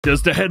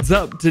Just a heads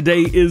up,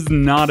 today is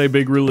not a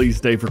big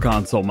release day for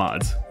console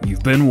mods.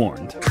 You've been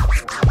warned.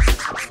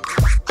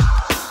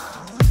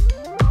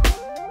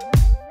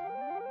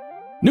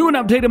 New and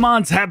updated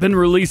mods have been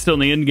released on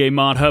the in-game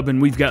mod hub,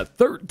 and we've got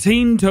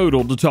 13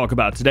 total to talk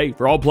about today.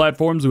 For all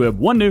platforms, we have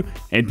 1 new,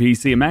 and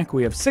PC and Mac,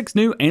 we have 6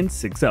 new and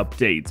 6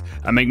 updates.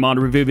 I make mod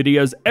review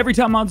videos every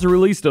time mods are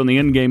released on the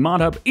in-game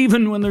mod hub,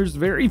 even when there's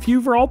very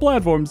few for all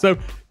platforms, so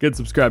get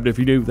subscribed if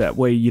you do, that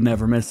way you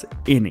never miss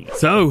any.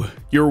 So,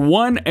 your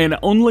one and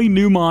only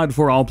new mod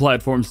for all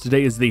platforms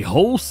today is the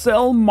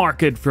Wholesale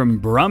Market from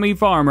Brummy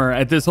Farmer.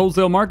 At this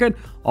Wholesale Market,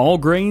 all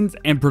grains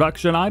and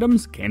production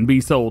items can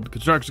be sold.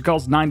 Construction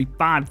costs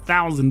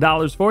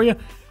 $95,000 for you.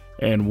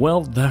 And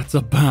well, that's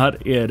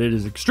about it. It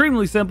is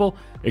extremely simple,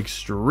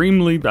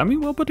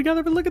 well put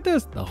together, but look at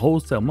this. The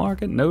Wholesale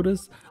Market,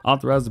 notice,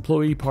 authorized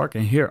employee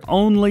parking here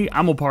only.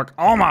 I'm gonna park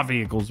all my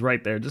vehicles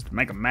right there just to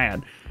make them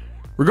mad.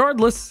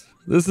 Regardless,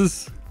 this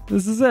is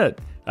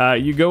it.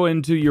 You go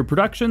into your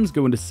productions,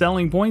 go into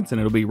selling points, and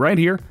it'll be right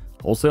here.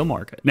 Wholesale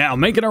Market. Now,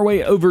 making our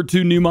way over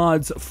to new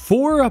mods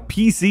for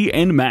PC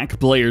and Mac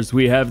players,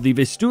 we have the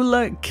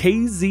Vistula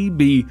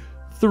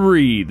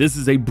KZB-3. This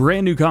is a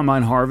brand new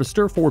combine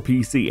harvester for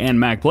PC and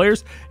Mac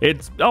players.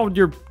 It's all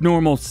your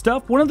normal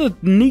stuff. One of the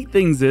neat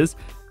things is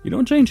you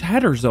don't change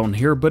headers on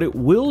here, but it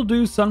will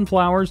do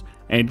sunflowers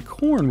and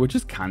corn, which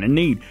is kind of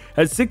neat. It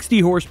has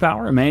 60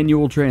 horsepower, a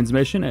manual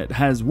transmission. It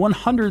has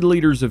 100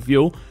 liters of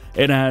fuel.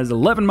 It has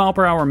 11 mile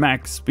per hour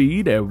max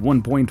speed at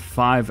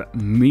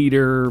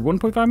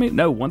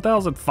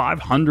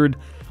 1,500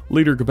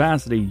 liter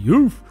capacity.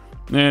 Oof.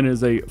 And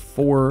is a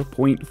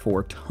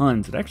 4.4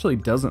 tons. It actually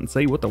doesn't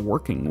say what the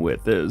working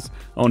width is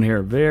on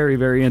here. Very,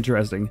 very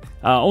interesting.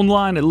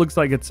 Online, it looks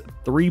like it's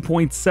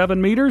 3.7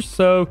 meters.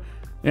 So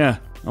yeah,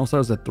 also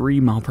has a 3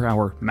 mile per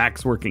hour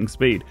max working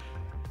speed.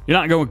 You're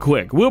not going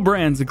quick. Wheel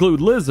brands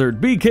include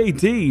Lizard,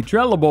 BKT,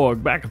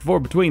 Trelleborg, back and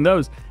forth between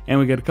those. And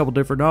we got a couple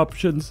different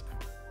options.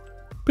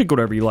 Pick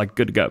whatever you like,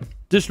 good to go.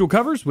 Additional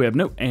covers, we have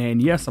no,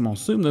 and yes, I'm gonna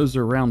assume those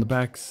are around the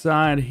back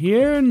side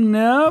here.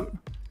 Nope.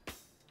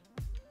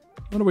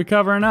 What are we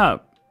covering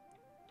up?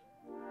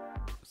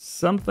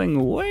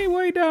 Something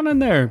way down in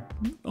there.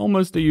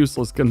 Almost a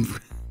useless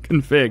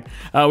config.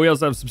 We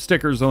also have some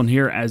stickers on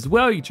here as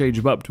well. You change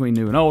them up between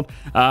new and old.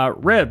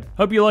 Red,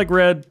 hope you like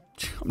red.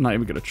 I'm not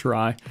even gonna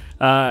try.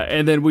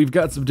 And then we've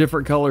got some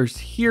different colors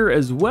here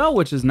as well,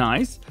 which is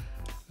nice.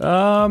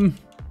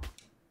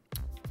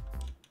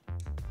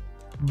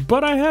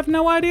 But I have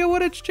no idea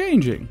what it's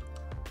changing.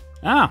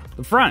 Ah,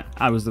 the front.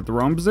 I was at the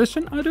wrong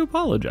position. I do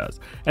apologize.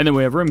 And then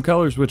we have rim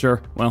colors, which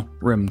are, well,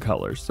 rim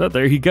colors. So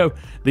there you go.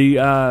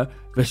 The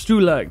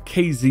Vistula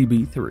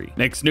KZB-3.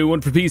 Next new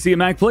one for PC and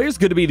Mac players,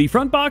 going to be the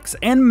front box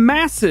and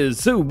masses.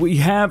 So we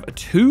have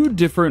 2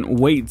 different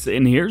weights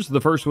in here. So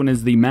the first one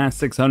is the Mass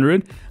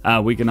 600.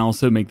 We can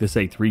also make this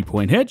a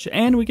 3-point hitch,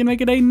 and we can make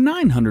it a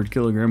 900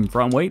 kilogram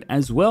front weight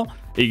as well.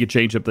 You can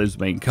change up those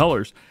main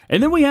colors.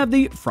 And then we have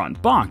the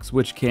front box,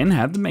 which can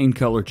have the main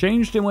color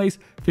changed and weighs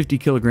 50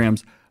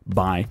 kilograms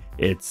by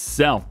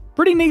itself.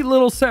 Pretty neat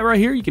little set right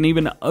here. You can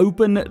even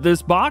open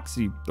this box.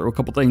 You throw a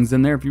couple things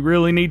in there if you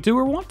really need to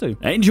or want to.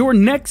 And your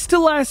next to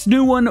last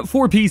new one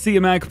for PC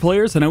and Mac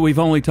players. I know we've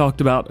only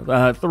talked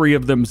about 3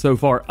 of them so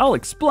far. I'll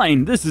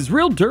explain. This is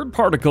Real Dirt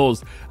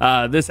Particles.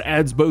 This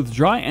adds both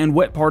dry and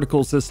wet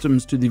particle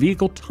systems to the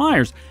vehicle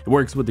tires. It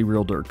works with the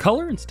Real Dirt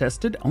color. It's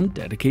tested on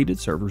dedicated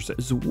servers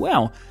as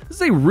well. This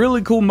is a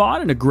really cool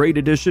mod and a great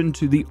addition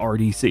to the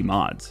RDC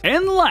mods.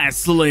 And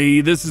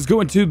lastly, this is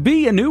going to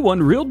be a new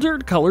one, Real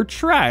Dirt Color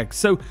Track.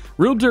 So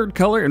Real Dirt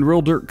Color and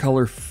Real Dirt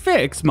Color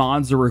Fix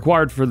mods are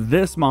required for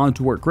this mod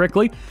to work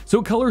correctly, so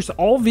it colors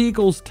all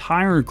vehicles'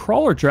 tire and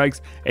crawler tracks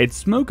and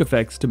smoke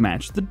effects to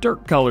match the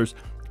dirt colors.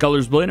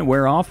 Colors blend and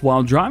wear off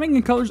while driving,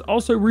 and colors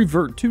also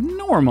revert to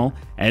normal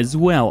as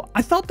well.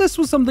 I thought this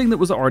was something that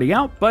was already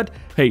out, but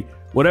hey,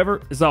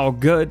 whatever, it's all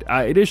good.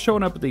 It is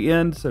showing up at the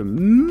end, so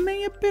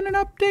may have been an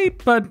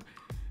update, but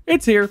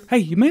it's here. Hey,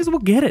 you may as well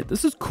get it.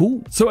 This is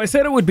cool. So I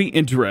said it would be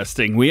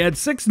interesting. We had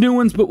 6 new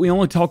ones, but we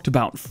only talked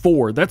about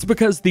 4. That's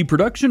because the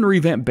Production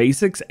Revamp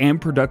Basics and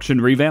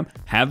Production Revamp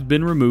have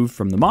been removed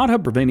from the mod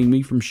hub, preventing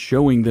me from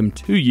showing them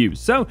to you.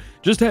 So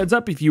just a heads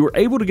up, if you were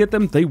able to get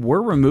them, they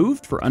were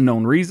removed for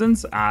unknown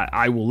reasons.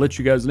 I will let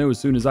you guys know as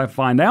soon as I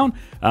find out,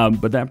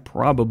 but that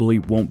probably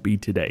won't be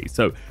today.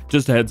 So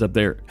just a heads up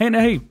there. And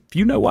hey, if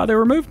you know why they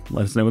were removed,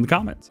 let us know in the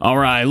comments. All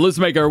right, let's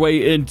make our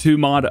way into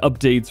mod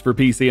updates for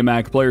PC and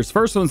Mac players.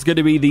 First one's going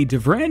to be the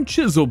Devrand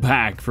Chisel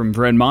pack from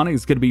Devrand Modding.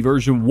 It's going to be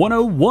version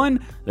 101.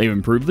 They've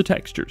improved the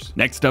textures.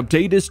 Next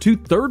update is to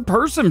third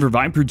person for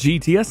Viper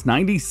GTS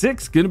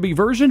 96. Going to be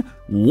version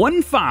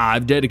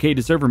 1.5.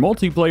 Dedicated server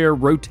multiplayer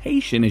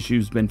rotation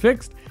issues been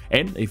fixed,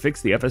 and they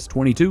fixed the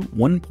FS22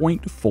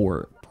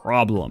 1.4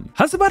 problem.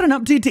 How's about an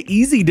update to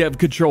Easy Dev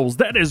Controls?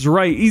 That is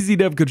right, Easy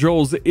Dev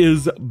Controls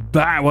is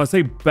back. Well, I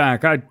say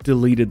back, I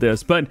deleted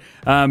this, but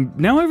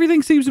now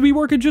everything seems to be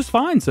working just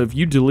fine. So if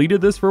you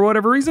deleted this for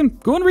whatever reason,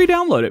 go and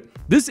re-download it.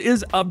 This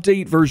is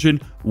update version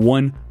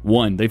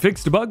 0.11. They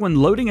fixed a bug when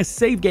loading a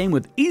save game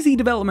with easy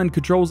development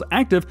controls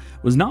active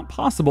was not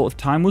possible if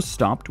time was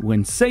stopped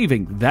when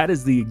saving. That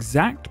is the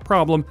exact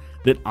problem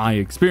that I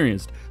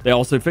experienced. They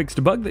also fixed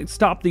a bug that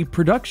stopped the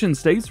production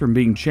states from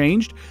being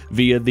changed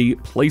via the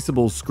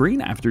placeable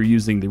screen after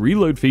using the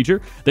reload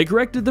feature. They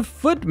corrected the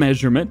foot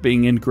measurement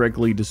being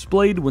incorrectly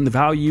displayed when the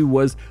value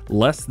was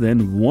less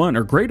than 1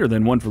 or greater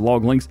than 1 for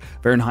log links,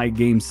 Fahrenheit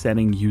game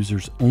setting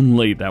users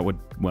only. That would,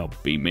 well,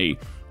 be me.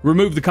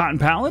 Remove the cotton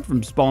pallet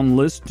from spawn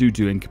list due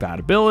to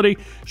incompatibility.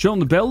 Shown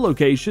the bell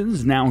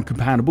locations now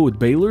compatible with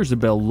balers and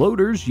bell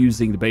loaders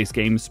using the base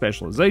game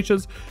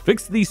specializations.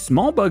 Fixed these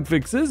small bug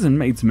fixes and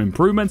made some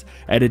improvements.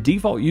 Added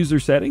default user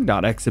setting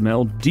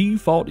 .xml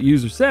default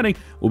user setting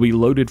will be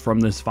loaded from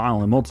this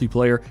file in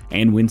multiplayer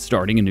and when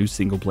starting a new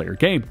single player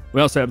game. We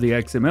also have the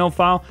XML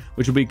file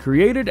which will be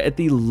created at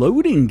the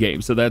loading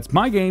game. So that's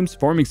My Games,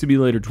 Farming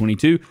Simulator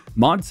 22,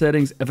 mod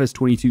settings,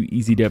 FS22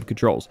 easy dev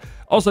controls.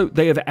 Also,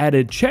 they have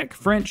added Czech,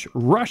 French,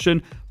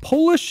 Russian,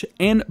 Polish,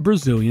 and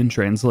Brazilian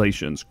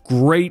translations.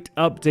 Great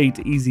update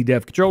to easy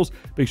dev controls.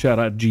 Big shout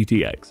out to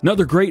GTX.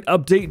 Another great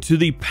update to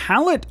the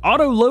Pallet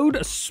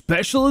Autoload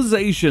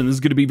specialization. This is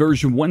going to be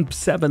version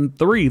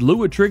 1.7.3.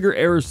 Lua trigger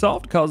error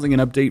solved, causing an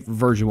update for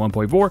version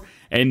 1.4,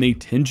 and the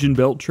tension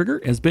belt trigger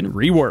has been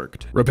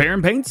reworked. Repair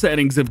and paint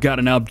settings have got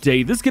an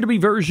update. This is going to be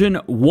version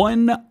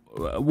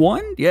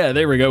 1.1? Yeah,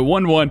 there we go.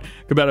 1.1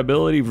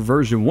 compatibility for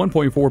version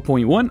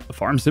 1.4.1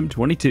 Farm Sim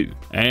 22.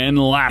 And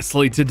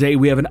lastly, today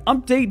we have an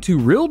update to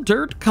Real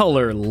Dirt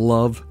Color.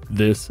 Love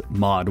this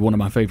mod, one of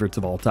my favorites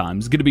of all time.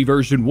 It's going to be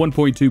version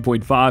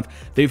 1.2.5.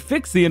 They've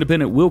fixed the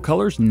independent wheel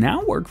colors,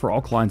 now work for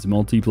all clients in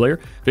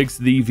multiplayer. Fixed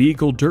the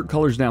vehicle dirt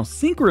colors, now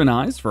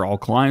synchronized for all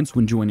clients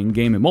when joining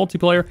game in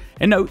multiplayer.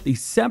 And note, the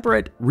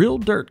separate Real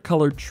Dirt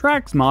Color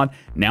Tracks mod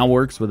now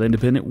works with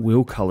independent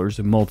wheel colors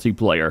in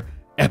multiplayer.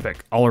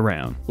 Epic all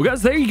around. Well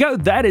guys, there you go.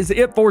 That is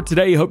it for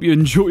today. Hope you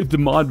enjoyed the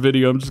mod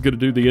video. I'm just going to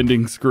do the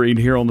ending screen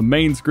here on the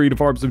main screen of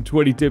Farm Sim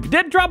 22. If you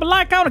did, drop a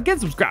like on it, get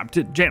subscribed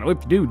to the channel.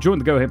 If you do, join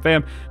the DjGoHam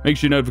fam. Make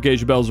sure your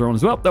notification bells are on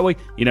as well. That way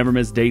you never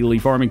miss daily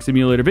Farming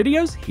Simulator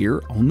videos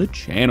here on the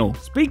channel.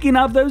 Speaking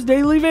of those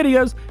daily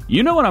videos,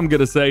 you know what I'm going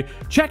to say.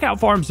 Check out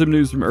Farm Sim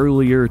news from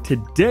earlier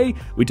today.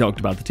 We talked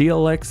about the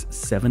TLX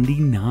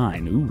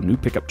 79. Ooh, new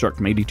pickup truck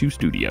from 82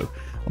 Studio.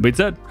 All being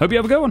said, hope you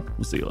have a good one.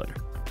 We'll see you later.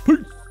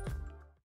 Peace.